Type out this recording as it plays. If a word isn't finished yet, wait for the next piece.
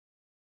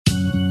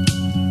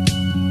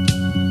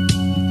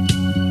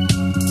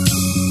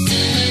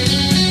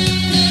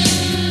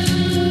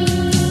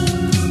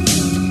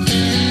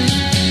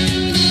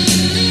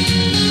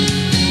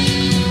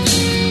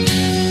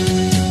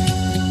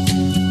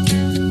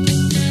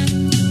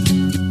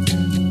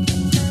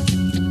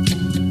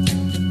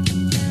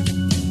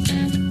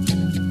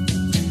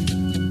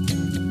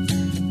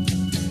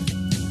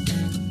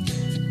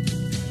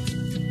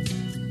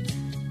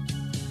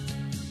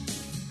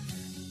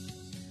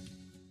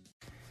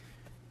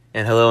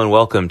And hello and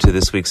welcome to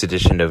this week's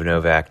edition of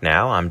Novak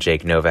Now. I'm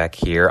Jake Novak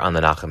here on the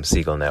Nachum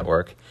Segal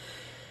Network.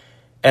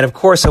 And of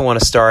course, I want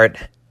to start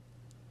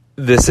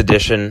this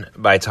edition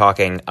by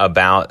talking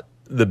about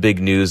the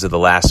big news of the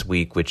last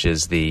week, which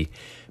is the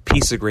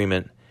peace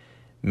agreement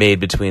made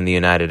between the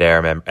United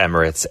Arab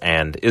Emirates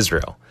and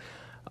Israel.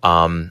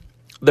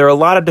 There are a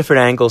lot of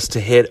different angles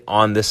to hit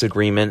on this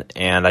agreement,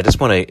 and I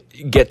just want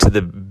to get to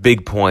the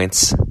big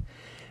points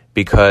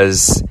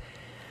because...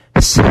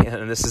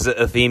 And this is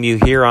a theme you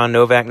hear on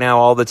Novak Now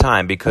all the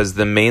time, because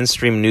the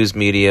mainstream news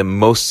media,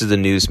 most of the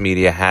news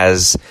media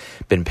has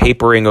been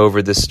papering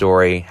over this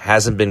story,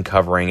 hasn't been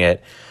covering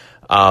it.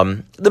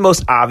 The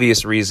most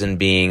obvious reason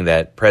being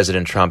that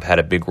President Trump had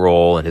a big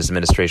role and his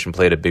administration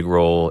played a big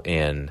role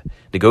in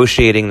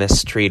negotiating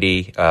this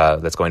treaty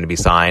that's going to be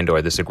signed,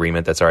 or this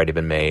agreement that's already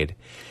been made.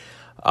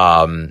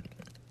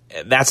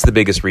 That's the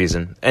biggest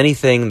reason.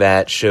 Anything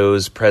that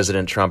shows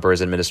President Trump or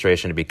his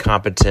administration to be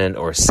competent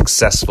or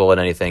successful at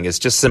anything is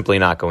just simply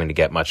not going to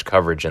get much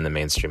coverage in the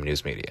mainstream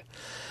news media.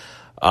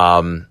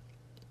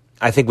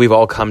 I think we've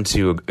all come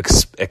to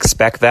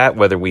expect that.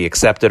 Whether we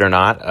accept it or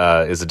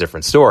not is a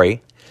different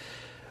story.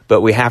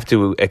 But we have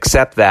to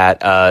accept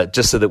that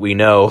just so that we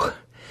know.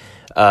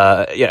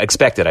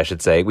 Expect it, I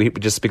should say.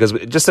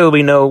 Just so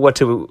we know what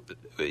to,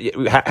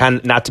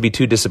 not to be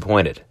too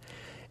disappointed.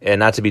 And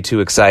not to be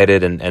too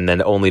excited and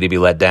then only to be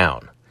let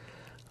down.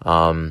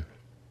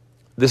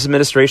 This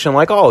administration,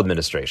 like all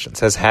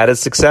administrations, has had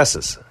its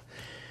successes.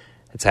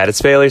 It's had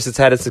its failures, it's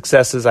had its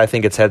successes. I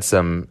think it's had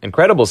some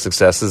incredible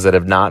successes that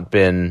have not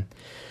been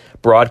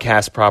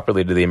broadcast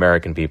properly to the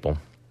American people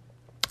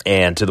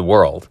and to the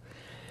world.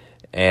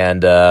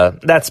 And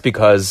that's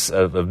because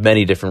of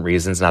many different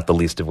reasons, not the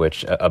least of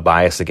which a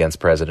bias against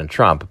President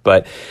Trump.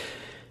 But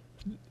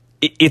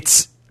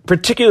it's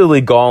particularly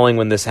galling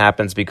when this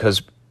happens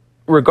because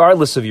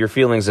regardless of your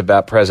feelings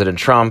about President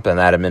Trump and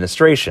that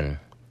administration,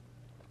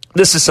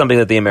 this is something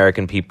that the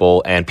American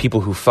people and people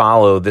who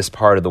follow this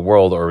part of the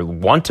world, or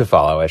want to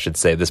follow, I should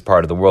say, this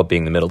part of the world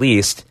being the Middle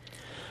East,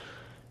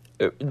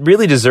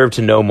 really deserve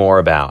to know more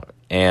about.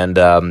 And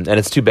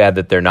it's too bad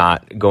that they're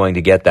not going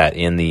to get that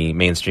in the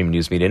mainstream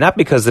news media. Not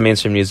because the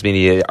mainstream news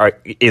media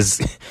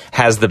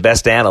has the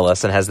best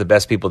analysts and has the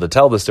best people to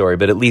tell the story,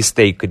 but at least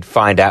they could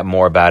find out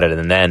more about it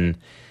and then,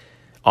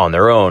 on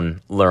their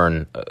own,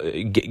 learn,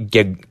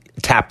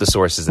 tap the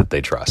sources that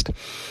they trust.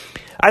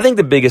 I think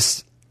the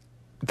biggest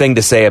thing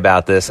to say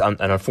about this, and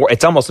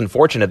it's almost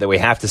unfortunate that we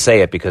have to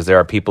say it because there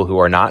are people who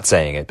are not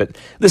saying it, but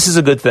this is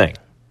a good thing.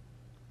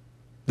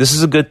 This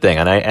is a good thing,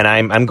 and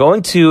I'm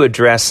going to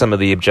address some of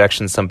the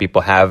objections some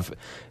people have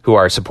who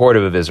are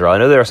supportive of Israel. I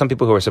know there are some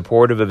people who are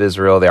supportive of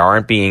Israel. They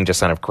aren't being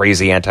just kind of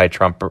crazy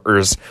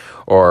anti-Trumpers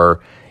or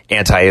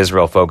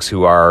anti-Israel folks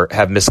who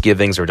have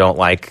misgivings or don't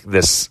like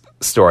this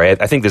story.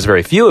 I think there's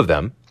very few of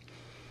them.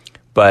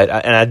 But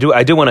I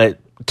do want to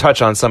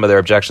touch on some of their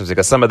objections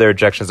because some of their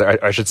objections,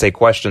 I should say,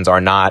 questions are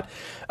not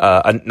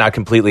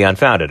completely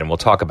unfounded, and we'll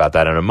talk about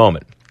that in a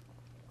moment.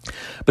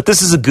 But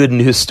this is a good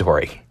news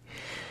story.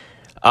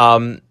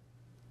 It's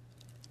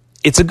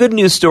a good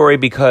news story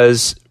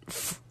because,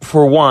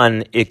 for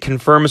one, it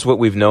confirms what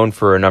we've known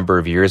for a number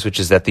of years, which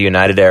is that the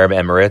United Arab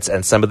Emirates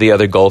and some of the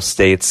other Gulf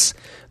states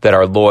that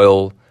are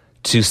loyal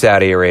to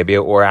Saudi Arabia,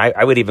 or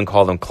I would even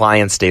call them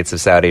client states of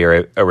Saudi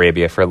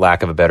Arabia for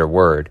lack of a better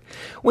word.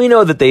 We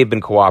know that they've been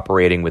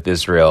cooperating with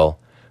Israel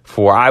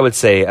for, I would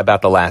say,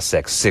 about the last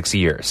six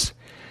years.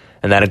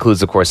 And that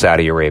includes, of course,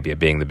 Saudi Arabia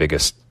being the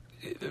biggest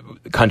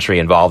country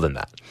involved in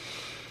that.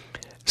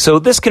 So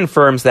this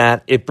confirms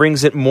that. It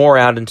brings it more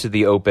out into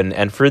the open.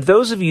 And for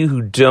those of you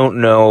who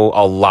don't know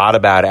a lot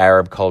about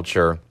Arab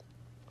culture,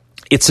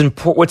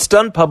 what's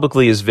done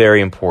publicly is very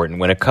important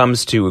when it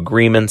comes to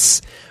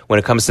agreements, when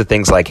it comes to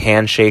things like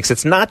handshakes.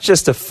 It's not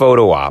just a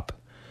photo op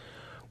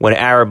when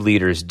Arab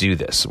leaders do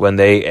this, when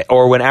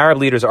Arab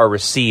leaders are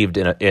received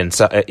in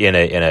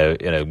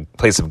a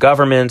place of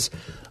government,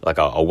 like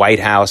a White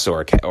House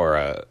or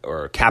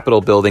a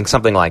Capitol building,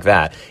 something like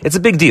that. It's a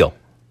big deal.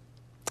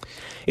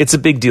 It's a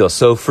big deal.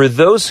 So for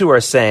those who are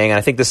saying, and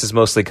I think this is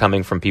mostly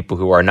coming from people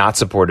who are not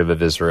supportive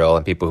of Israel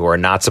and people who are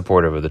not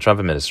supportive of the Trump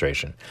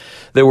administration,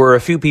 there were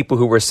a few people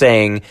who were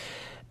saying,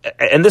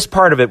 and this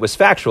part of it was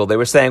factual, they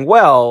were saying,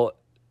 well,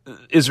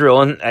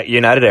 Israel and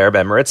United Arab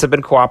Emirates have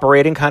been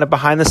cooperating kind of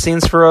behind the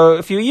scenes for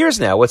a few years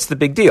now. What's the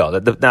big deal?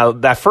 Now,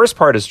 that first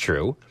part is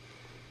true,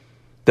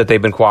 that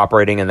they've been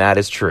cooperating, and that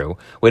is true.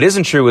 What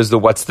isn't true is the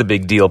what's the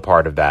big deal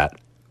part of that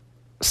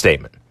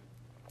statement.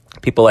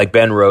 People like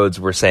Ben Rhodes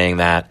were saying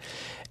that.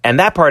 And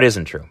that part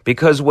isn't true,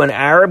 because when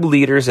Arab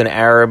leaders in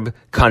Arab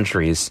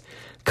countries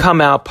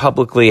come out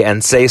publicly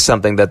and say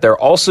something that they're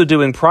also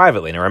doing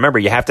privately, now remember,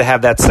 you have to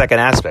have that second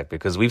aspect,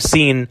 because we've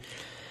seen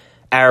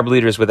Arab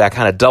leaders with that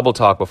kind of double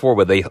talk before,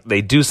 where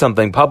they do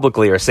something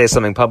publicly or say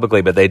something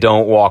publicly, but they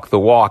don't walk the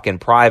walk in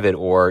private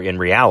or in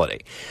reality.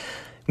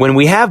 When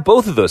we have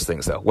both of those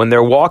things, though, when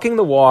they're walking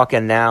the walk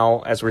and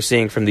now, as we're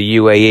seeing from the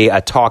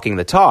UAE, talking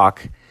the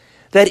talk,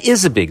 that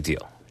is a big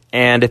deal.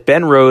 And if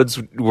Ben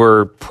Rhodes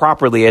were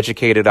properly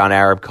educated on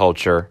Arab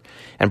culture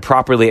and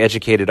properly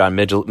educated on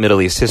Middle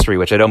East history,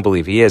 which I don't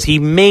believe he is, he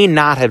may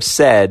not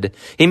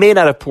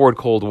have poured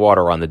cold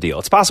water on the deal.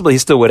 It's possible he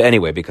still would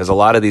anyway, because a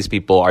lot of these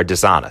people are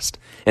dishonest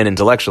and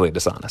intellectually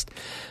dishonest.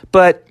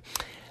 But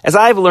as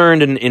I've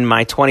learned in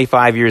my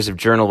 25 years of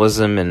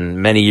journalism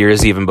and many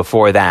years even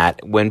before that,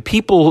 when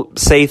people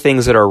say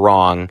things that are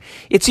wrong,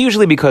 it's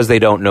usually because they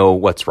don't know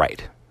what's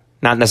right.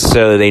 Not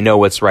necessarily they know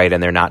what's right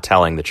and they're not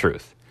telling the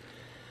truth.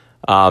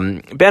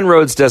 Ben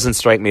Rhodes doesn't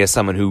strike me as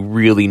someone who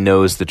really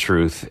knows the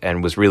truth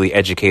and was really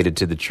educated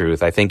to the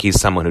truth. I think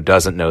he's someone who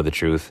doesn't know the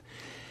truth.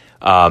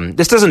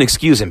 This doesn't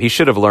excuse him. He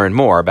should have learned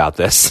more about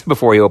this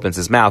before he opens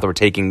his mouth or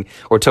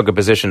took a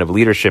position of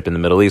leadership in the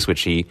Middle East,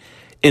 which he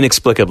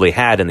inexplicably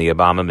had in the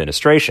Obama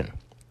administration.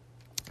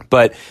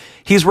 But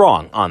he's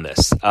wrong on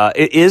this.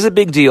 It is a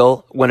big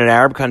deal when an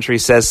Arab country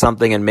says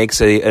something and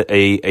makes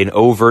an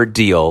overt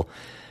deal,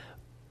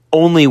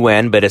 only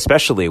when, but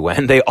especially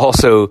when, they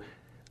also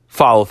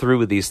follow through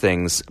with these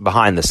things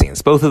behind the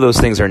scenes. Both of those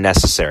things are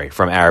necessary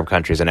from Arab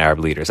countries and Arab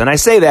leaders. And I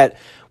say that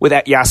with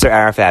Yasser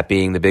Arafat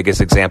being the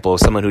biggest example of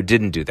someone who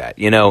didn't do that.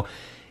 You know,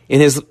 in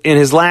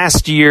his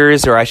last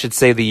years, or I should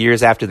say the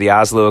years after the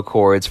Oslo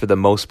Accords, for the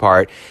most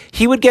part,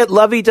 he would get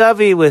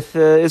lovey-dovey with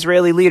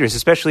Israeli leaders,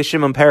 especially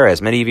Shimon Peres.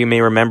 Many of you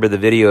may remember the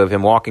video of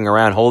him walking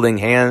around holding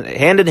hand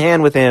in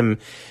hand with him,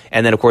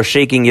 and then, of course,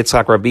 shaking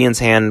Yitzhak Rabin's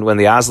hand when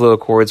the Oslo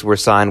Accords were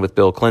signed with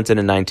Bill Clinton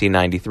in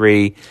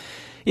 1993.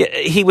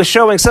 He was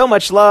showing so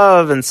much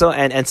love and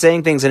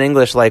saying things in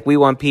English like "we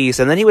want peace,"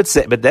 and then he would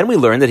say, but then we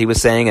learned that he was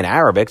saying in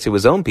Arabic to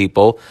his own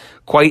people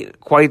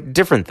quite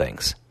different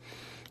things,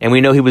 and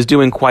we know he was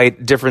doing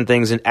quite different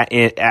things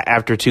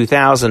after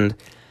 2000,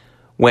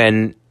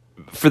 when,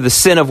 for the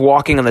sin of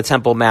walking on the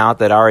Temple Mount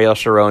that Ariel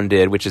Sharon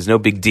did, which is no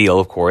big deal,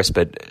 of course,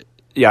 but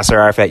Yasser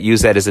Arafat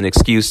used that as an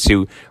excuse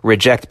to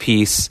reject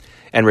peace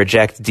and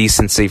reject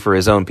decency for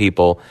his own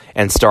people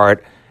and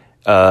start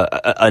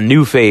a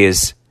new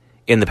phase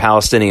in the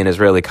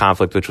Palestinian-Israeli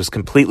conflict, which was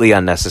completely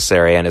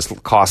unnecessary and has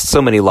cost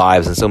so many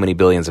lives and so many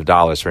billions of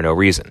dollars for no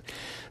reason.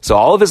 So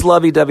all of his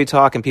lovey-dovey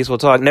talk and peaceful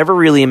talk never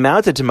really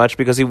amounted to much,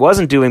 because he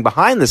wasn't doing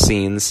behind the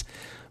scenes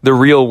the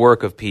real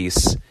work of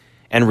peace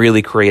and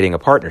really creating a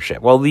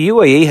partnership. Well, the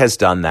UAE has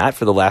done that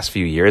for the last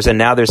few years, and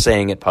now they're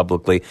saying it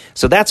publicly.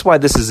 So that's why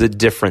this is a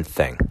different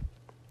thing.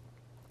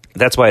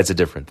 That's why it's a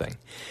different thing.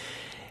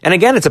 And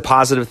again, it's a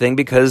positive thing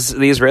because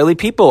the Israeli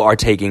people are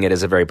taking it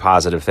as a very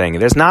positive thing.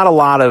 There's not a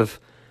lot of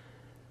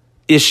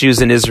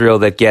issues in Israel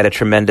that get a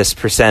tremendous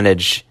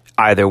percentage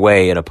either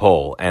way in a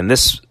poll. And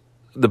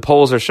the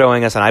polls are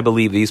showing us, and I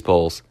believe these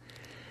polls,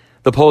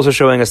 the polls are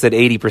showing us that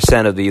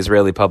 80% of the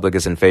Israeli public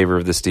is in favor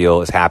of this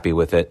deal, is happy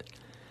with it.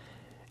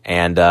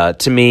 And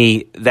to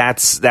me,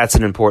 that's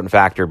an important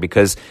factor,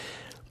 because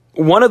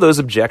one of those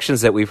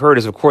objections that we've heard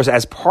is, of course,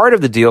 as part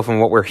of the deal from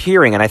what we're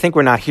hearing, and I think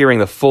we're not hearing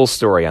the full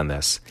story on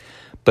this,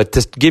 but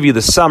to give you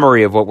the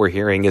summary of what we're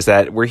hearing is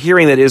that we're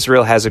hearing that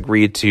Israel has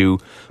agreed to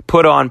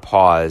put on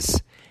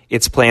pause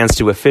its plans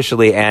to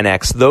officially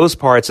annex those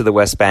parts of the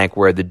West Bank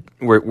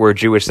where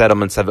Jewish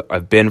settlements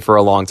have been for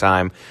a long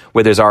time,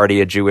 where there's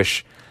already a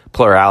Jewish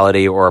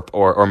plurality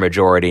or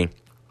majority.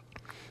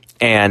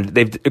 And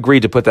they've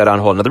agreed to put that on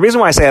hold. Now, the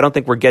reason why I say I don't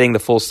think we're getting the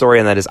full story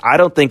on that is I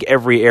don't think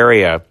every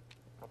area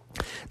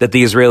that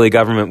the Israeli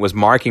government was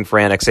marking for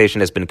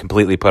annexation has been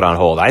completely put on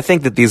hold. I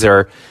think that these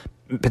are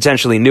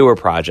potentially newer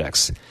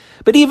projects.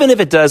 But even if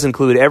it does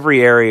include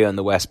every area in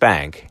the West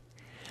Bank,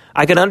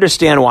 I can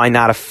understand why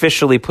not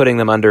officially putting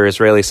them under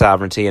Israeli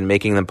sovereignty and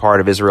making them part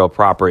of Israel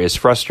proper is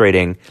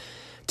frustrating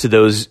to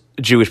those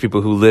Jewish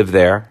people who live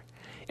there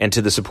and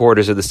to the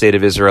supporters of the State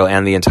of Israel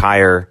and the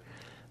entire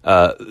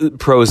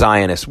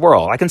pro-Zionist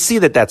world. I can see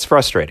that that's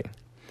frustrating.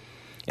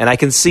 And I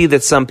can see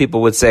that some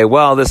people would say,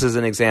 well, this is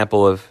an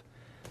example of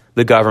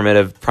the government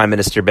of Prime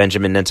Minister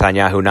Benjamin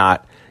Netanyahu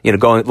not,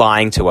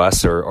 lying to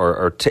us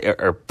or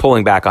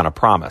pulling back on a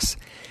promise.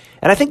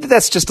 And I think that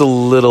that's just a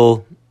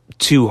little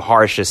too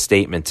harsh a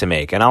statement to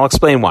make, and I'll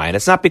explain why. And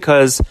it's not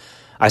because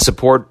I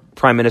support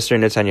Prime Minister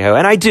Netanyahu,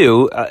 and I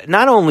do,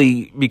 not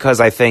only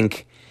because I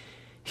think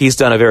he's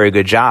done a very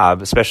good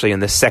job, especially in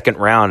the second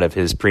round of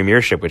his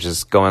premiership, which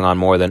is going on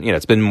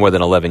it's been more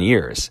than 11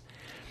 years,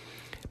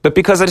 but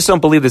because I just don't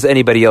believe there's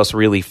anybody else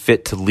really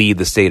fit to lead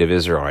the state of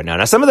Israel right now.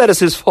 Now, some of that is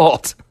his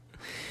fault.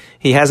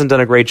 He hasn't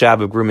done a great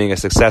job of grooming a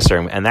successor,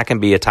 and that can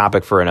be a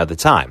topic for another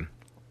time.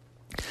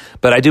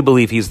 But I do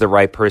believe he's the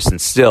right person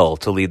still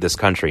to lead this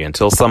country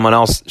until someone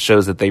else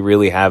shows that they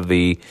really have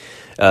the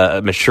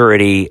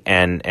maturity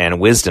and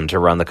wisdom to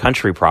run the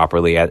country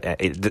properly.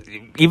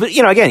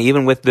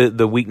 Even with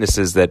the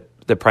weaknesses that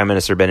the Prime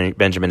Minister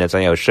Benjamin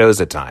Netanyahu shows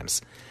at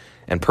times,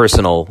 and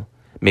personal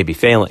maybe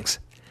failings.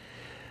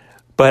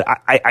 But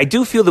I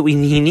do feel that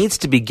he needs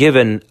to be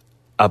given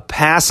a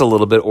pass a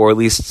little bit, or at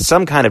least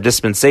some kind of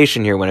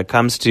dispensation here when it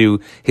comes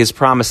to his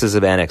promises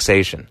of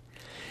annexation.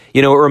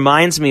 It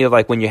reminds me of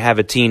like when you have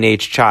a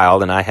teenage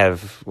child, and I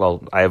have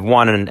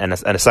one and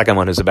a second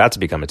one who's about to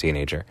become a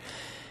teenager.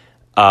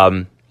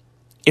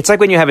 It's like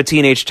when you have a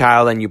teenage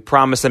child and you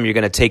promise them you're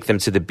going to take them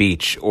to the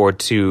beach or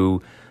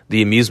to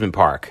the amusement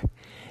park.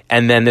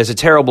 and then there's a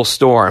terrible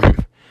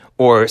storm,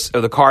 or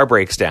the car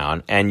breaks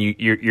down, and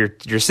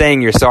you're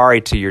saying you're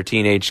sorry to your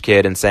teenage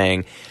kid and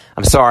saying,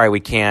 I'm sorry, we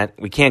can't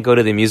go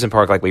to the amusement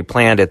park like we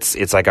planned.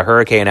 It's like a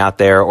hurricane out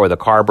there, or the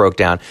car broke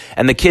down.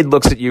 And the kid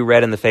looks at you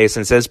red in the face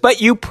and says,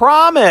 but you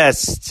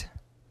promised.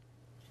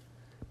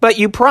 But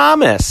you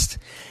promised.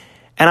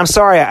 And I'm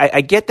sorry,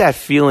 I get that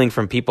feeling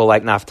from people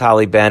like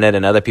Naftali Bennett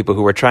and other people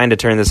who are trying to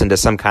turn this into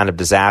some kind of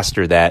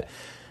disaster, that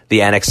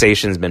the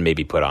annexation's been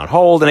maybe put on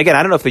hold. And again,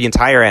 I don't know if the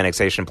entire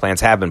annexation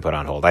plans have been put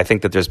on hold. I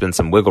think that there's been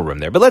some wiggle room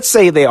there. But let's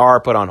say they are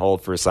put on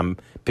hold for some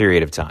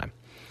period of time.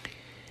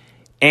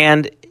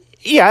 And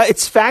yeah,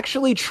 it's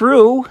factually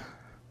true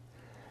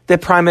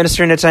that Prime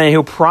Minister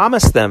Netanyahu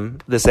promised them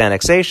this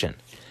annexation.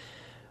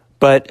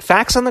 But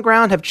facts on the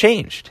ground have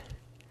changed.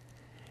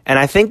 And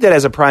I think that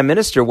as a prime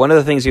minister, one of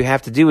the things you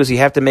have to do is you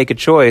have to make a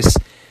choice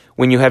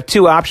when you have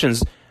two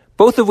options,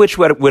 both of which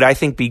would I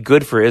think be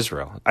good for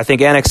Israel. I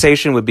think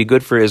annexation would be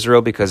good for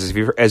Israel because,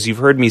 as you've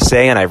heard me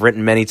say, and I've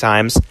written many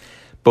times,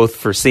 both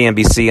for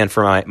CNBC and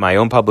for my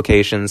own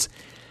publications,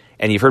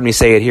 and you've heard me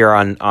say it here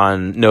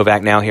on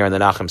Novak now here on the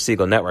Nachum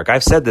Segal Network.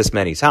 I've said this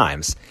many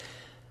times.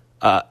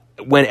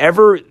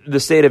 Whenever the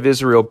state of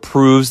Israel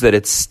proves that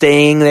it's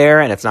staying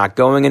there and it's not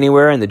going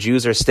anywhere, and the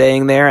Jews are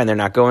staying there and they're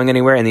not going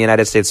anywhere, and the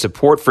United States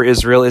support for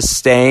Israel is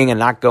staying and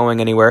not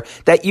going anywhere,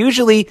 that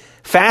usually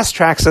fast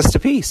tracks us to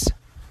peace.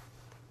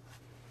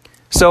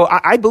 So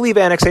I believe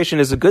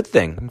annexation is a good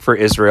thing for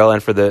Israel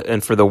and for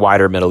the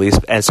wider Middle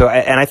East. And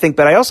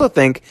I also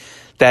think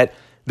that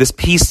this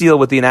peace deal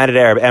with the United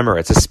Arab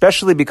Emirates,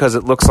 especially because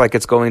it looks like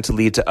it's going to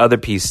lead to other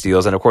peace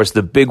deals, and of course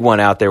the big one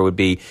out there would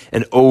be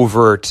an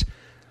overt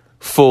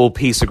full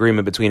peace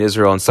agreement between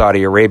Israel and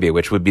Saudi Arabia,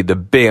 which would be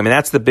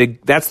that's the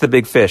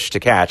big fish to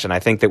catch, and I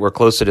think that we're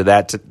closer to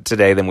that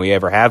today than we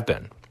ever have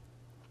been.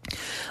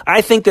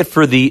 I think that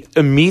for the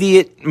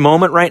immediate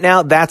moment right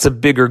now, that's a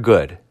bigger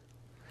good.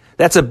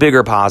 That's a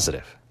bigger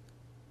positive.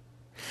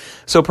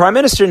 So Prime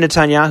Minister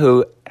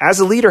Netanyahu, as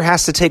a leader,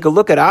 has to take a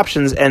look at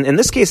options, and in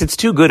this case, it's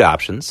two good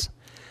options,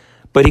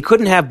 but he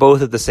couldn't have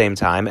both at the same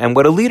time. And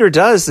what a leader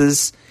does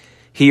is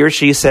he or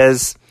she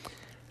says,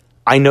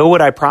 I know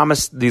what I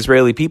promised the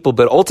Israeli people,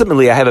 but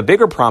ultimately I have a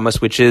bigger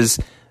promise, which is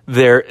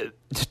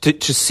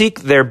to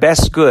seek their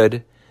best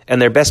good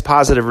and their best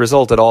positive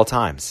result at all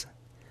times.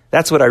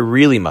 That's what I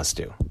really must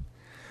do.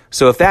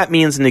 So if that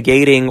means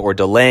negating or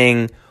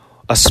delaying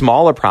a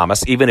smaller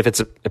promise, even if it's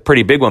a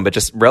pretty big one, but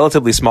just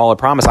relatively smaller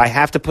promise, I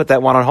have to put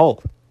that one on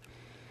hold.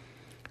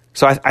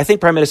 So I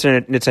think Prime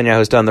Minister Netanyahu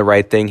has done the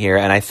right thing here,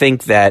 and I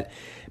think that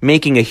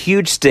making a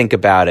huge stink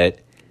about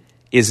it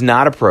is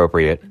not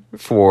appropriate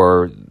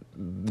for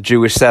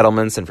Jewish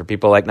settlements and for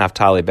people like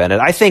Naftali Bennett.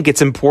 I think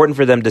it's important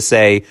for them to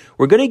say,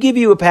 we're going to give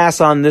you a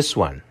pass on this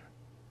one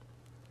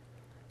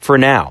for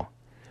now,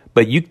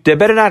 but they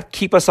better not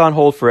keep us on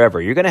hold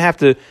forever. You're going to have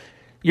to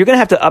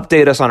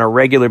update us on a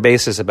regular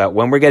basis about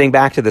when we're getting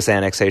back to this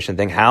annexation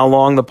thing, how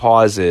long the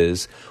pause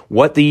is,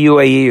 what the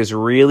UAE is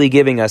really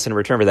giving us in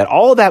return for that.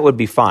 All of that would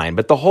be fine.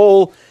 But the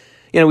whole,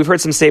 we've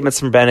heard some statements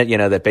from Bennett,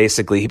 that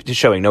basically he's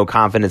showing no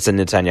confidence in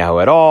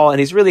Netanyahu at all, and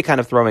he's really kind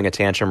of throwing a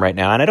tantrum right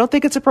now, and I don't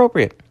think it's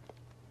appropriate.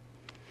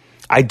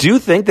 I do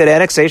think that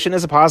annexation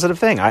is a positive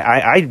thing.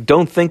 I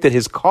don't think that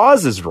his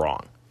cause is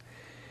wrong.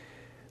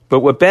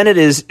 But what Bennett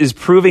is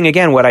proving,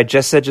 again, what I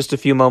just said just a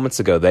few moments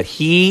ago, that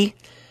he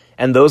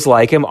and those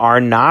like him are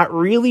not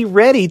really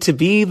ready to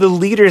be the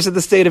leaders of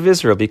the state of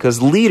Israel,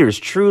 because leaders,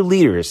 true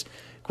leaders,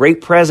 great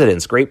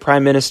presidents, great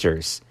prime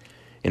ministers,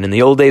 and in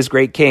the old days,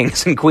 great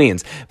kings and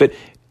queens. But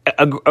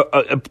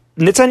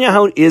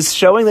Netanyahu is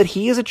showing that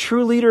he is a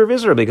true leader of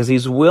Israel because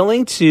he's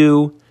willing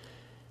to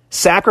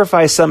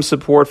sacrifice some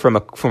support from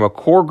a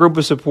core group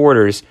of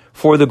supporters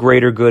for the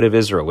greater good of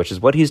Israel, which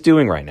is what he's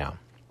doing right now.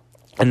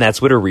 And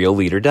that's what a real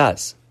leader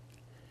does.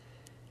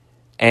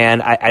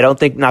 And I don't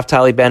think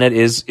Naftali Bennett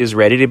is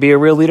ready to be a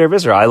real leader of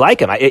Israel. I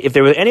like him. If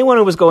there was anyone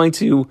who was going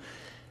to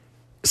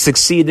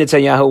succeed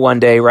Netanyahu one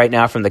day right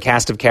now from the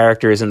cast of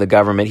characters in the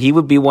government, he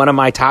would be one of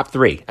my top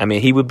three. I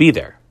mean, he would be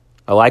there.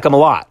 I like him a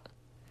lot.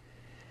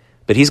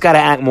 But he's got to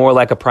act more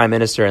like a prime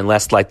minister and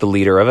less like the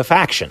leader of a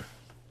faction.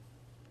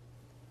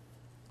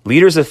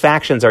 Leaders of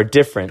factions are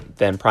different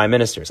than prime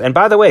ministers. And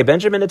by the way,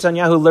 Benjamin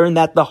Netanyahu learned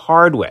that the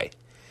hard way.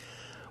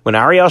 When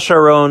Ariel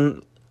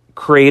Sharon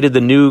created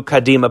the new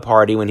Kadima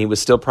party when he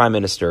was still prime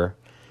minister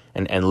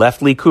and left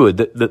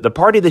Likud, the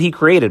party that he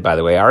created, by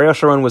the way, Ariel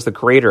Sharon was the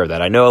creator of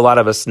that. I know a lot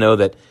of us know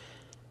that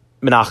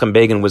Menachem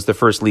Begin was the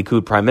first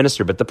Likud prime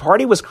minister, but the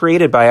party was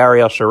created by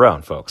Ariel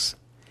Sharon, folks.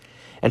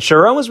 And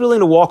Sharon was willing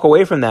to walk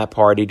away from that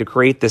party to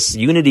create this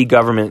unity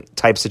government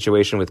type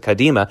situation with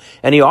Kadima,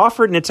 and he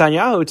offered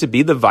Netanyahu to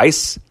be the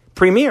vice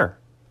premier,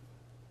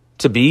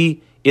 to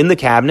be in the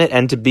cabinet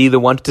and to be the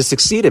one to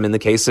succeed him in the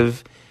case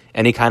of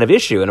any kind of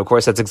issue. And of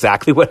course, that's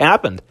exactly what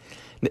happened.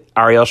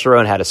 Ariel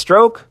Sharon had a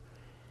stroke,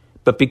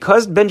 but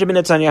because Benjamin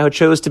Netanyahu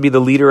chose to be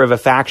the leader of a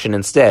faction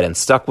instead and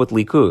stuck with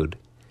Likud,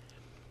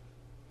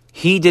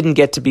 he didn't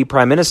get to be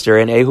prime minister,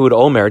 and Ehud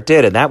Olmert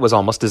did, and that was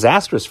almost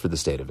disastrous for the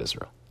state of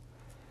Israel.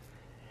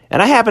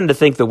 And I happen to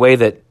think the way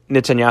that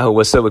Netanyahu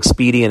was so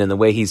expedient in the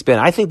way he's been,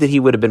 I think that he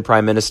would have been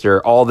prime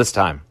minister all this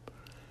time.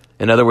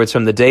 In other words,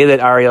 from the day that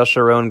Ariel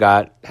Sharon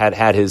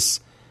had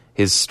his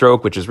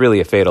stroke, which is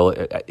really a fatal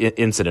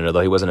incident,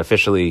 although he wasn't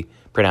officially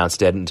pronounced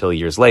dead until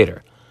years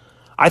later.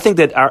 I think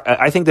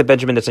that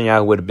Benjamin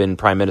Netanyahu would have been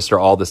prime minister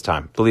all this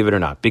time, believe it or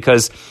not,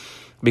 because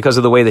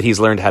of the way that he's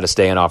learned how to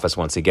stay in office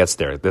once he gets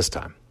there this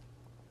time.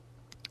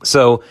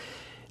 So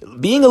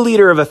being a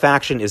leader of a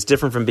faction is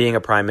different from being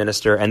a prime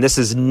minister, and this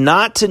is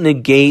not to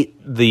negate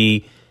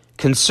the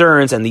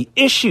concerns and the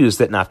issues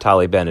that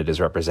Naftali Bennett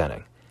is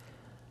representing.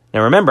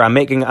 Now, remember, I'm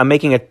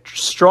making a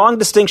strong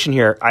distinction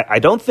here. I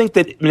don't think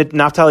that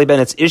Naftali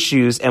Bennett's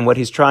issues and what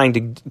he's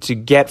trying to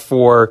get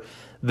for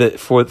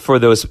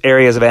those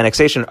areas of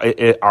annexation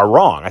are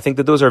wrong. I think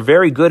that those are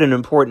very good and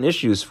important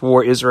issues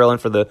for Israel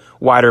and for the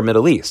wider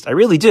Middle East. I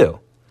really do.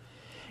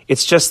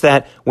 It's just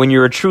that when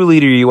you're a true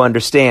leader, you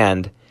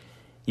understand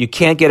you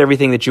can't get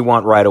everything that you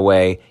want right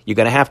away. You're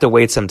going to have to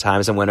wait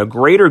sometimes. And when a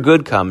greater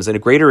good comes and a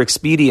greater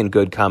expedient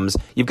good comes,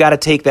 you've got to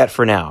take that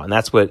for now. And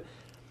that's what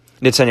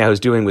Netanyahu is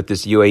doing with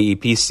this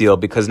UAE peace deal,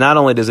 because not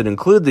only does it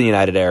include the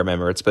United Arab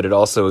Emirates, but it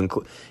also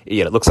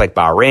it looks like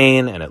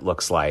Bahrain, and it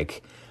looks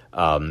like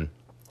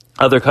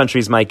other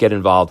countries might get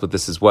involved with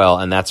this as well,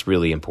 and that's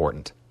really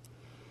important.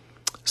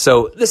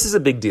 So this is a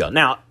big deal.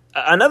 Now,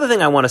 another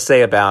thing I want to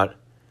say about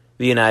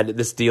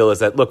this deal is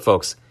that, look,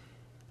 folks,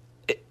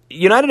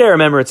 United Arab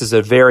Emirates is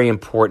a very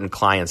important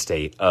client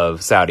state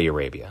of Saudi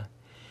Arabia.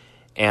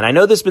 And I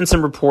know there's been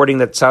some reporting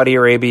that Saudi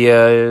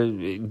Arabia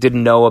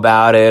didn't know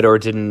about it or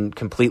didn't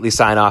completely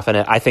sign off on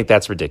it. I think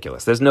that's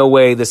ridiculous. There's no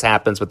way this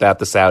happens without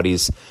the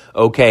Saudis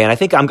okay. And I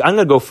think I'm going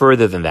to go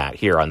further than that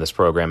here on this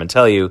program and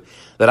tell you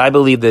that I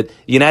believe that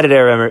United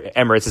Arab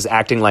Emirates is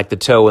acting like the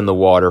toe in the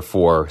water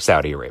for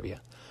Saudi Arabia.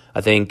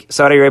 I think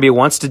Saudi Arabia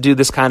wants to do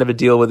this kind of a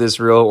deal with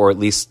Israel, or at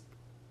least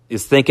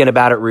is thinking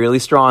about it really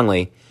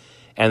strongly.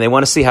 And they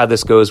want to see how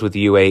this goes with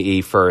the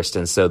UAE first.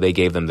 And so they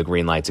gave them the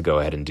green light to go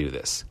ahead and do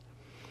this.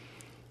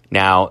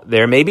 Now,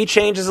 there may be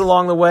changes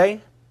along the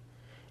way,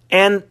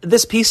 and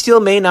this peace deal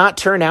may not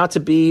turn out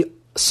to be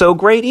so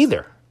great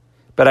either.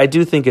 But I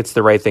do think it's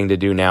the right thing to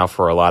do now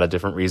for a lot of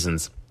different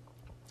reasons.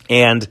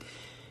 And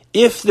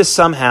if this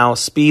somehow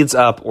speeds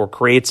up or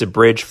creates a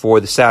bridge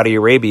for the Saudi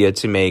Arabia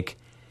to make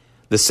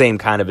the same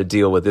kind of a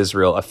deal with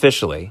Israel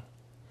officially,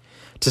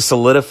 to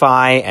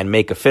solidify and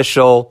make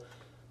official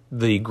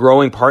the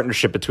growing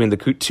partnership between the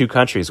two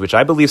countries, which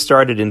I believe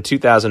started in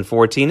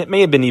 2014. It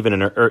may have been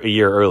even a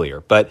year earlier.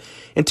 But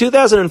in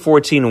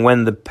 2014,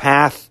 when the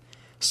path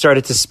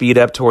started to speed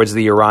up towards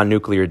the Iran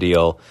nuclear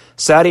deal,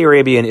 Saudi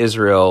Arabia and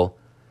Israel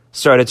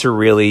started to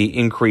really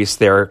increase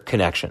their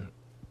connection.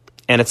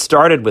 And it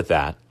started with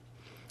that,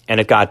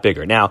 and it got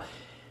bigger. Now,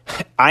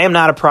 I am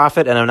not a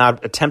prophet, and I'm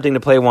not attempting to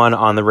play one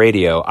on the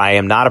radio. I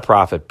am not a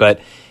prophet,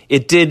 but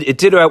it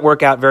did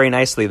work out very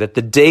nicely that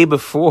the day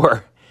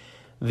before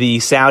the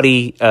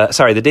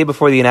day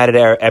before the United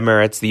Arab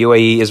Emirates, the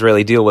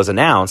UAE-Israeli deal was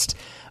announced,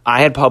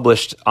 I had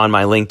published on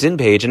my LinkedIn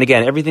page, and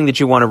again, everything that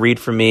you want to read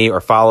from me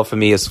or follow from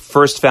me is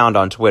first found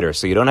on Twitter,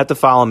 so you don't have to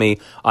follow me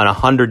on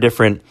 100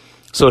 different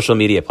social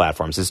media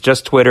platforms. It's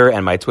just Twitter,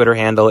 and my Twitter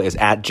handle is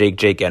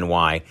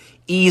 @JakeJakeNY.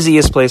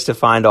 Easiest place to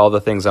find all the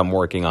things I'm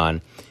working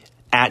on,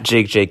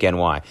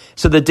 @JakeJakeNY.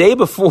 So the day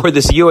before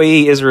this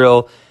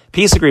UAE-Israel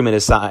peace agreement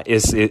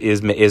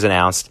is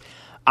announced,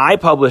 I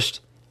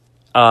published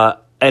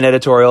an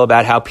editorial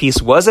about how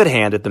peace was at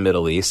hand at the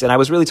Middle East, and I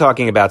was really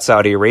talking about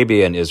Saudi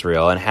Arabia and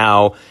Israel and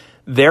how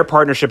their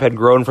partnership had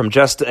grown from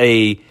just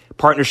a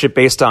partnership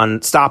based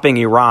on stopping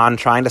Iran,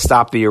 trying to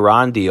stop the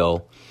Iran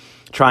deal,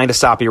 trying to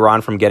stop Iran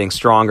from getting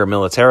stronger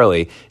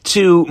militarily,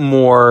 to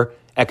more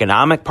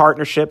economic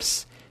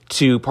partnerships,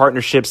 to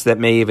partnerships that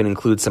may even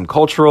include some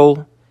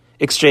cultural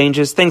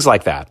exchanges, things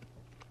like that.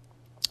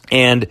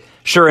 And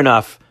sure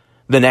enough,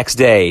 the next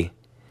day,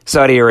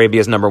 Saudi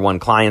Arabia's number one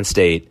client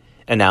state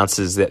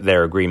announces that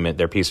their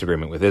peace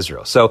agreement with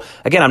Israel. So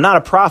again, I'm not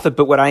a prophet,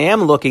 but what I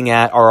am looking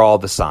at are all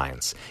the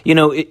signs. You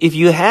know, if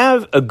you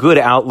have a good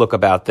outlook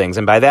about things,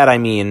 and by that I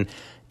mean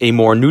a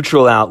more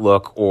neutral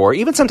outlook, or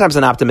even sometimes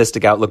an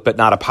optimistic outlook, but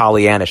not a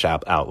Pollyannish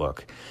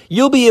outlook,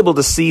 you'll be able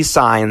to see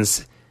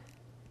signs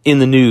in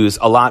the news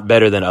a lot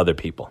better than other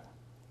people.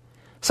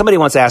 Somebody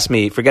once asked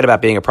me, forget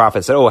about being a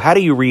prophet, said, how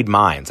do you read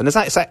minds? And it's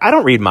like, I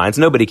don't read minds.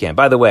 Nobody can.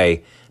 By the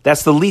way,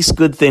 that's the least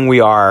good thing we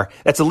are.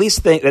 That's the least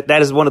thing.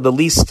 That is one of the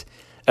least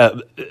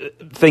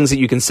things that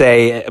you can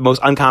say,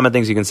 most uncommon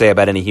things you can say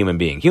about any human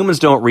being. Humans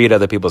don't read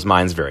other people's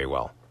minds very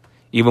well,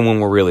 even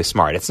when we're really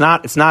smart. It's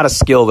not a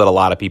skill that a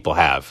lot of people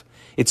have.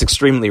 It's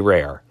extremely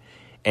rare.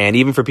 And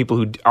even for people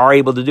who are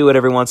able to do it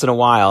every once in a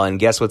while and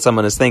guess what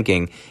someone is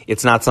thinking,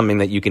 it's not something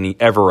that you can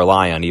ever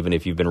rely on, even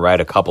if you've been right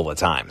a couple of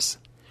times.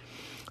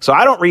 So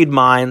I don't read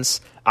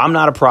minds. I'm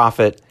not a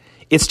prophet.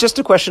 It's just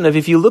a question of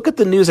if you look at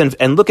the news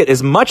and look at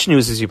as much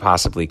news as you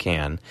possibly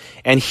can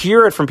and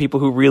hear it from people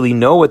who really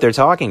know what they're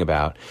talking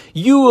about,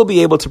 you will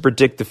be able to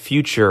predict the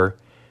future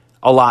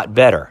a lot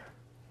better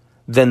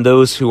than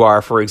those who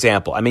are, for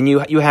example, I mean,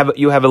 you have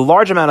a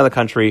large amount of the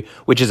country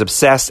which is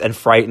obsessed and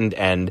frightened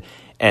and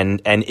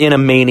in a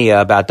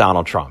mania about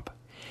Donald Trump.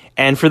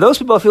 And for those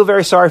people, I feel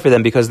very sorry for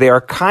them because they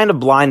are kind of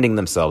blinding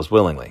themselves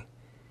willingly.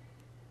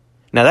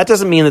 Now, that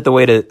doesn't mean that the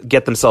way to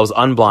get themselves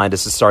unblind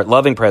is to start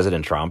loving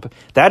President Trump.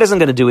 That isn't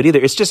going to do it either.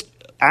 It's just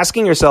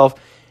asking yourself,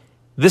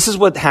 this is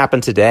what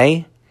happened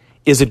today.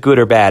 Is it good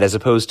or bad? As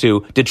opposed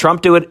to, did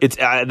Trump do it?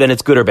 Then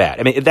it's good or bad.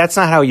 I mean, that's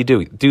not how you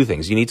do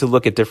things. You need to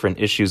look at different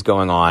issues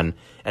going on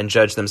and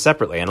judge them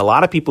separately. And a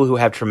lot of people who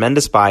have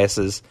tremendous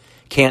biases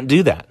can't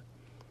do that.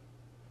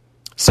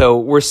 So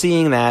we're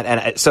seeing that.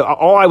 And so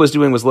all I was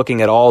doing was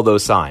looking at all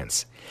those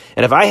signs.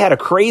 And if I had a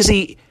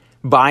crazy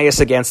bias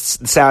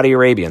against the Saudi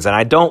Arabians, and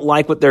I don't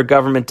like what their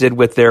government did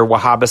with their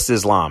Wahhabist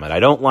Islam, and I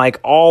don't like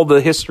all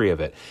the history of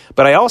it,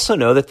 but I also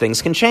know that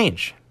things can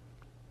change.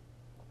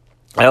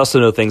 I also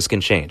know things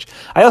can change.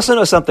 I also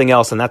know something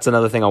else, and that's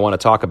another thing I want to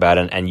talk about,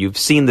 and you've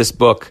seen this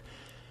book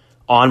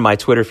on my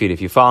Twitter feed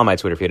if you follow my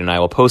Twitter feed, and I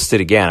will post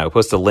it again. I will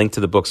post a link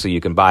to the book so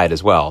you can buy it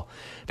as well,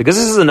 because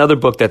this is another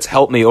book that's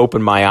helped me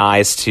open my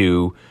eyes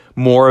to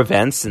more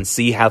events and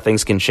see how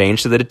things can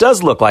change so that it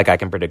does look like I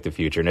can predict the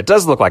future, and it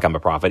does look like I'm a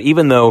prophet,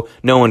 even though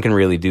no one can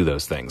really do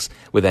those things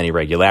with any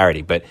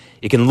regularity, but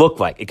it can look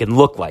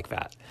like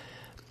that.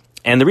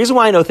 And the reason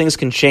why I know things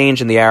can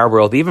change in the Arab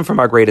world, even from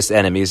our greatest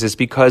enemies, is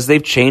because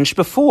they've changed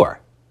before.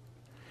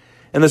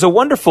 And there's a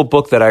wonderful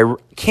book that I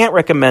can't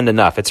recommend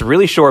enough. It's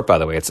really short, by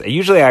the way.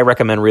 Usually I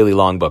recommend really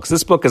long books.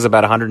 This book is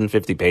about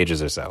 150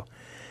 pages or so.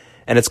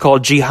 And it's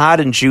called Jihad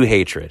and Jew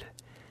Hatred.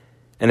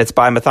 And it's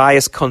by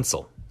Matthias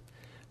Kunzel,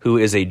 who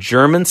is a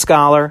German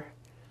scholar.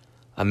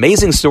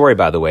 Amazing story,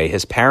 by the way.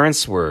 His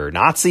parents were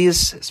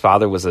Nazis. His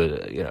father was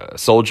a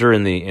soldier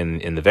in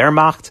the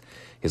Wehrmacht.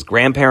 His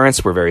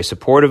grandparents were very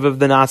supportive of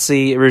the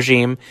Nazi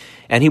regime,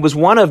 and he was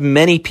one of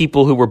many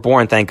people who were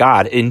born, thank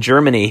God, in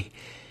Germany,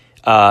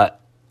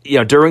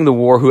 during the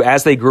war, who,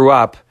 as they grew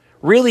up,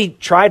 really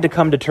tried to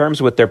come to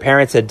terms with what their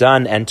parents had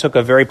done and took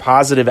a very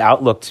positive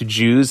outlook to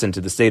Jews and to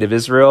the state of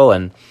Israel,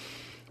 and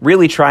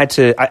really tried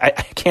to, I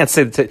can't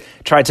say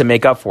tried to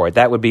make up for it.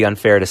 That would be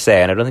unfair to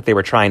say, and I don't think they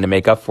were trying to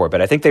make up for it,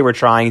 but I think they were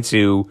trying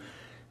to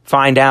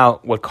find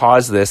out what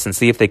caused this and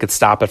see if they could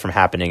stop it from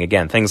happening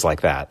again, things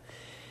like that.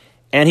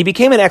 And he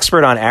became an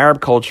expert on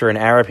Arab culture and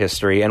Arab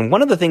history. And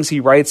one of the things he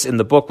writes in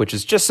the book, which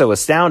is just so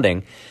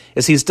astounding,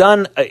 is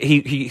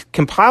he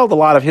compiled a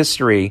lot of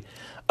history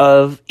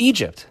of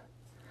Egypt,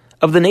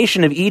 of the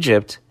nation of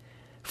Egypt,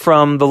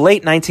 from the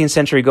late 19th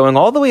century going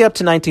all the way up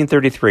to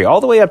 1933,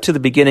 all the way up to the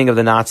beginning of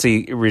the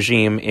Nazi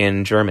regime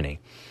in Germany.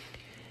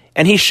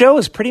 And he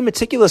shows pretty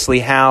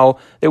meticulously how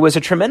there was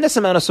a tremendous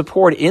amount of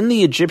support in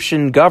the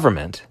Egyptian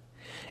government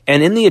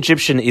and in the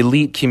Egyptian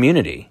elite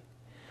community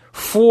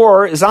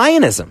for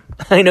Zionism.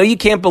 I know you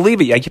can't believe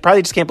it. You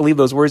probably just can't believe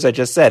those words I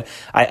just said.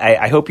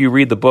 I hope you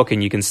read the book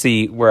and you can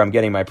see where I'm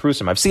getting my proofs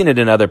from. I've seen it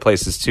in other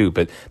places too,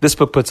 but this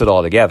book puts it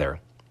all together.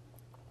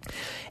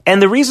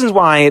 And the reason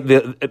why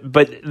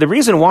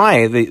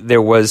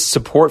there was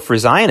support for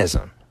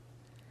Zionism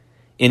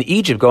in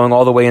Egypt going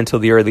all the way until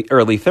the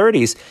early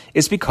 30s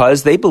is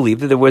because they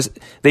believed that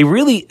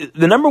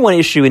the number one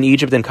issue in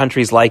Egypt and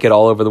countries like it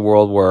all over the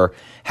world were,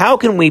 how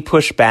can we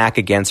push back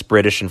against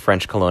British and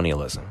French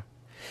colonialism?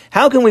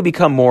 How can we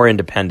become more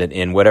independent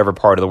in whatever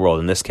part of the world,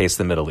 in this case,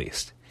 the Middle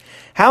East?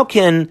 How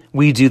can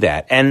we do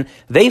that? And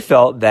they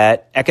felt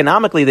that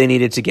economically they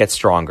needed to get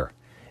stronger,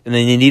 and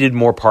they needed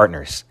more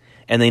partners,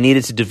 and they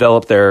needed to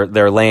develop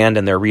their land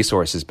and their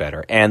resources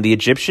better. And the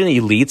Egyptian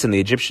elites and the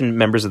Egyptian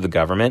members of the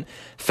government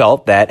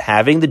felt that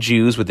having the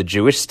Jews with the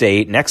Jewish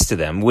state next to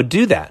them would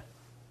do that.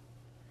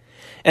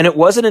 And it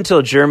wasn't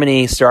until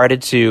Germany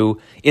started to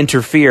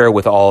interfere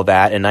with all of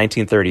that in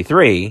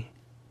 1933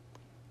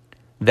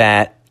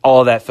 that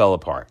all of that fell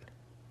apart.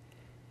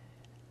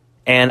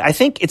 And I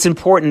think it's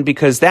important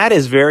because that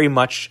is very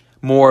much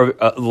more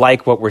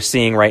like what we're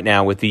seeing right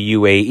now with the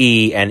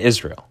UAE and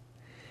Israel.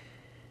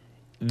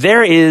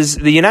 The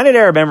United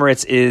Arab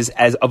Emirates is,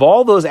 as of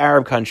all those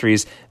Arab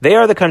countries, they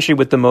are the country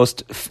with the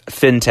most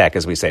fintech,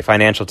 as we say,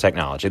 financial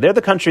technology. They're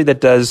the country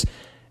that does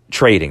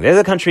trading. They're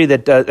the country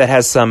that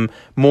has some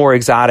more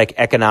exotic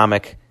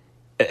economic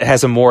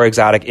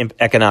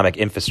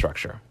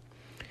infrastructure.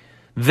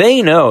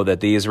 They know that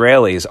the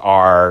Israelis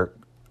are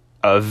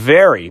a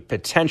very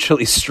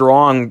potentially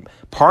strong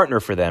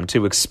partner for them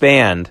to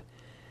expand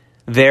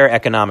their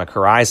economic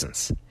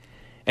horizons.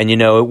 And,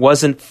 it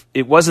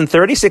wasn't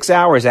 36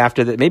 hours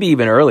after that, maybe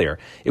even earlier.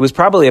 It was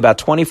probably about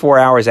 24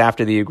 hours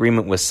after the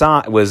agreement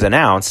was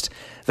announced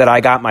that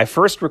I got my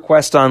first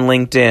request on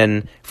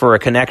LinkedIn for a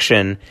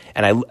connection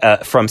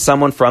from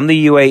someone from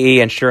the UAE,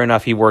 and sure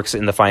enough, he works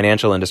in the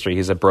financial industry.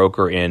 He's a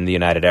broker in the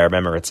United Arab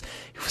Emirates.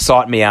 He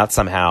sought me out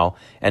somehow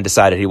and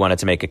decided he wanted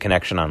to make a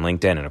connection on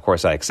LinkedIn, and of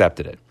course I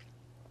accepted it.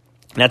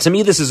 Now, to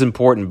me, this is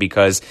important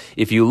because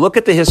if you look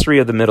at the history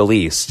of the Middle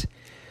East,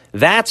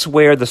 that's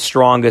where the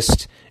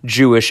strongest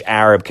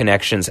Jewish-Arab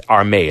connections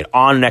are made,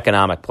 on an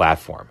economic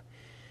platform.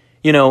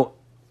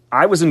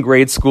 I was in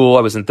grade school.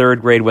 I was in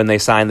third grade when they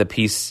signed the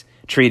peace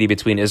treaty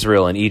between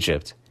Israel and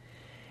Egypt.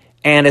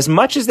 And as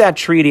much as that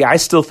treaty I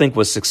still think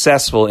was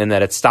successful in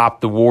that it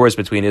stopped the wars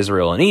between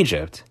Israel and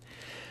Egypt,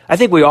 I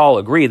think we all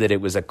agree that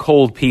it was a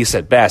cold peace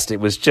at best. It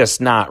was just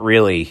not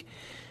really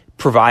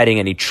providing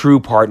any true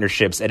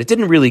partnerships, and it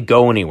didn't really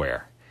go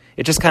anywhere.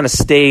 It just kind of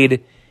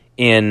stayed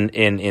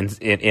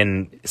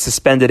in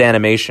suspended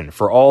animation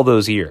for all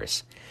those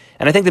years.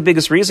 And I think the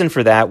biggest reason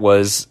for that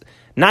was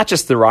not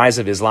just the rise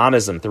of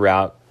Islamism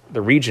throughout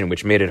the region,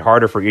 which made it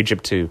harder for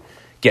Egypt to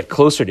get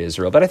closer to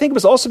Israel, but I think it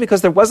was also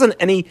because there wasn't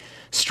any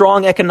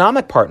strong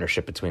economic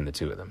partnership between the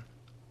two of them.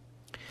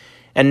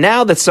 And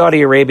now that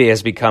Saudi Arabia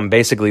has become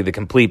basically the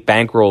complete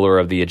bankroller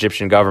of the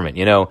Egyptian government,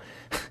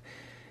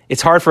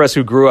 it's hard for us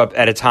who grew up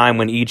at a time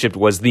when Egypt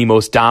was the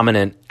most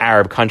dominant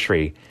Arab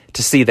country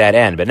to see that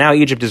end. But now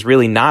Egypt is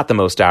really not the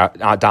most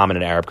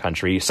dominant Arab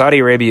country. Saudi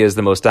Arabia is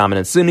the most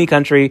dominant Sunni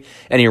country,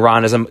 and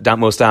Iran is the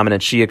most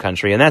dominant Shia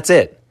country, and that's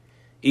it.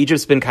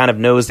 Egypt's been kind of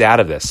nosed out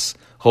of this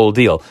whole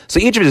deal. So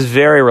Egypt is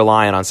very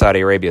reliant on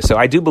Saudi Arabia. So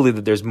I do believe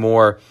that there's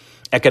more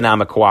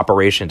economic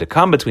cooperation to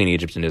come between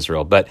Egypt and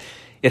Israel, but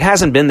it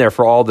hasn't been there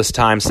for all this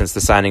time since the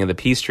signing of the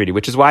peace treaty,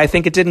 which is why I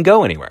think it didn't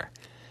go anywhere.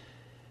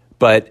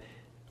 But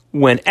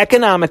when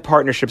economic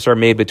partnerships are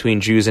made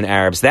between Jews and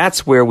Arabs,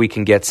 that's where we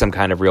can get some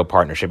kind of real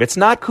partnership. It's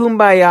not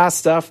kumbaya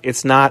stuff.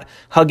 It's not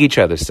hug each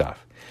other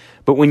stuff.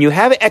 But when you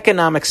have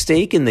economic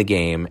stake in the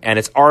game and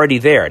it's already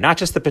there, not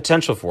just the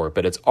potential for it,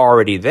 but it's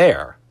already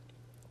there,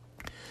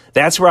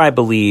 that's where I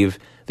believe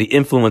the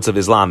influence of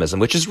Islamism,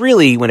 which is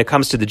really, when it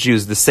comes to the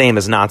Jews, the same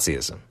as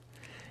Nazism.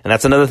 And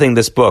that's another thing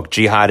this book,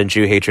 Jihad and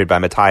Jew Hatred by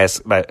Matthias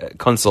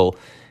Kunzel,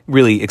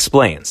 really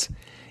explains.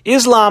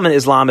 Islam and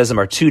Islamism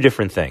are two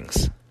different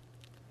things.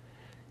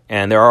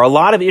 And there are a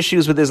lot of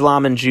issues with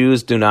Islam and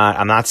Jews.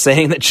 I'm not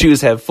saying that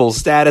Jews have full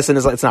status in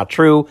Islam. It's not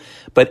true.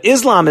 But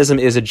Islamism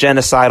is a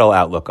genocidal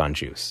outlook on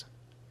Jews.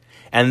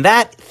 And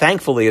that,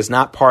 thankfully, is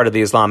not part of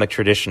the Islamic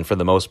tradition for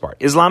the most part.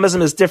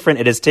 Islamism is different.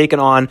 It has taken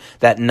on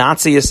that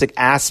Nazistic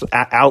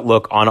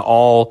outlook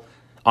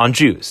on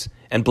Jews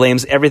and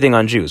blames everything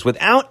on Jews.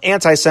 Without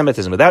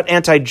anti-Semitism, without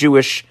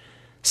anti-Jewish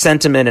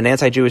sentiment and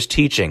anti-Jewish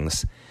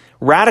teachings,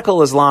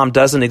 radical Islam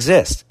doesn't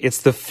exist.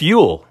 It's the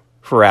fuel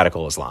for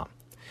radical Islam.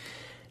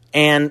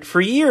 And for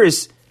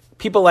years,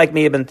 people like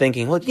me have been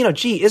thinking, well,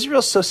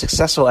 Israel's so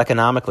successful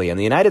economically and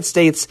the United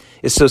States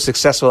is so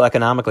successful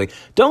economically.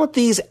 Don't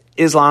these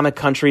Islamic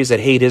countries that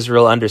hate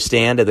Israel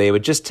understand that they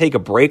would just take a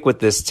break with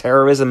this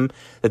terrorism,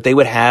 that they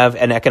would have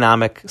an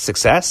economic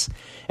success?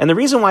 And the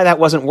reason why that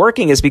wasn't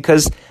working is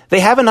because they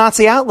have a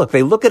Nazi outlook.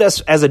 They look at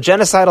us as a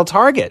genocidal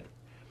target.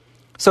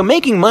 So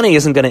making money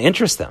isn't going to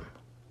interest them.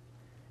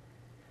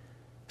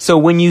 So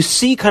when you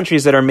see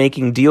countries that are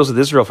making deals with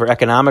Israel for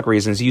economic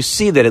reasons, you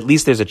see that at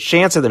least there's a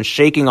chance of them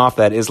shaking off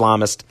that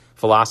Islamist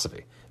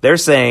philosophy. They're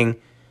saying,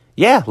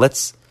 yeah,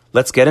 let's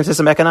get into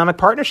some economic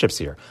partnerships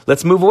here.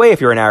 Let's move away, if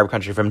you're an Arab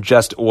country, from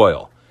just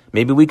oil.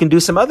 Maybe we can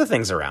do some other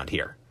things around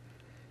here.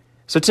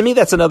 So to me,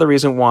 that's another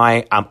reason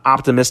why I'm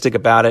optimistic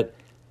about it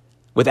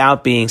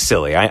without being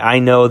silly. I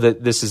know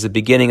that this is the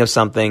beginning of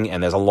something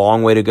and there's a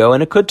long way to go,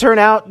 and it could turn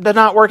out to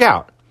not work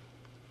out.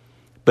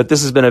 But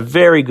this has been a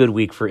very good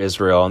week for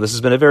Israel, and this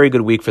has been a very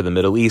good week for the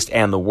Middle East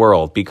and the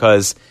world,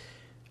 because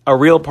a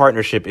real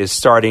partnership is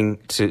starting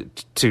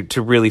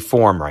to really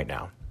form right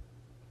now.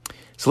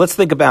 So let's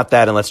think about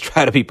that, and let's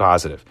try to be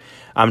positive.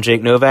 I'm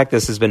Jake Novak.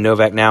 This has been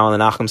Novak Now on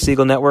the Nachum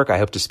Segal Network. I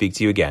hope to speak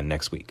to you again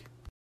next week.